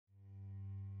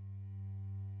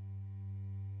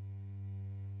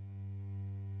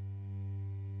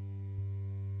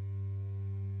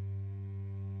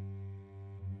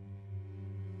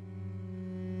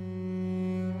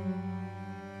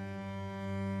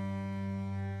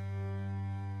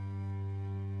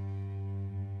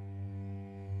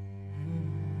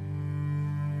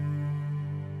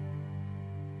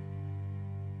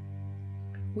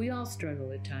We all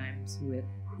struggle at times with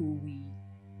who we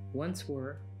once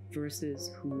were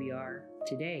versus who we are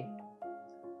today.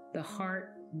 The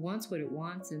heart wants what it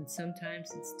wants, and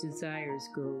sometimes its desires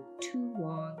go too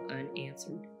long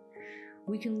unanswered.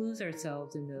 We can lose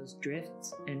ourselves in those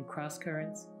drifts and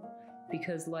crosscurrents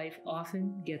because life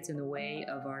often gets in the way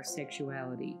of our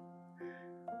sexuality.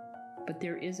 But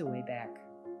there is a way back.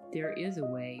 There is a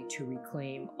way to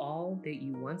reclaim all that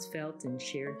you once felt and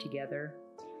shared together.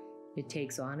 It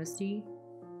takes honesty,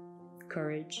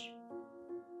 courage,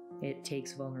 it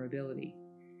takes vulnerability.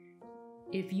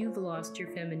 If you've lost your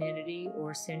femininity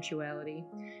or sensuality,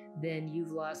 then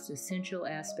you've lost essential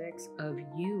aspects of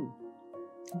you.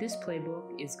 This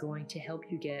playbook is going to help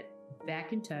you get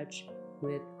back in touch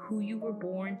with who you were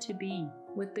born to be,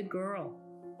 with the girl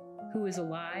who is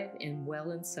alive and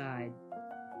well inside.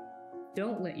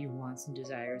 Don't let your wants and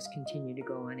desires continue to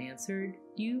go unanswered.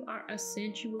 You are a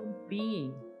sensual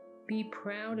being. Be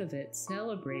proud of it,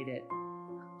 celebrate it,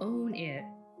 own it.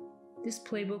 This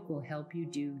playbook will help you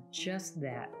do just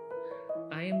that.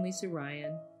 I am Lisa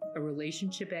Ryan, a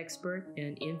relationship expert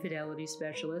and infidelity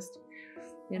specialist,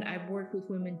 and I've worked with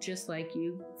women just like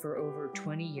you for over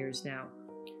 20 years now.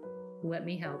 Let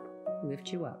me help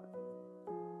lift you up.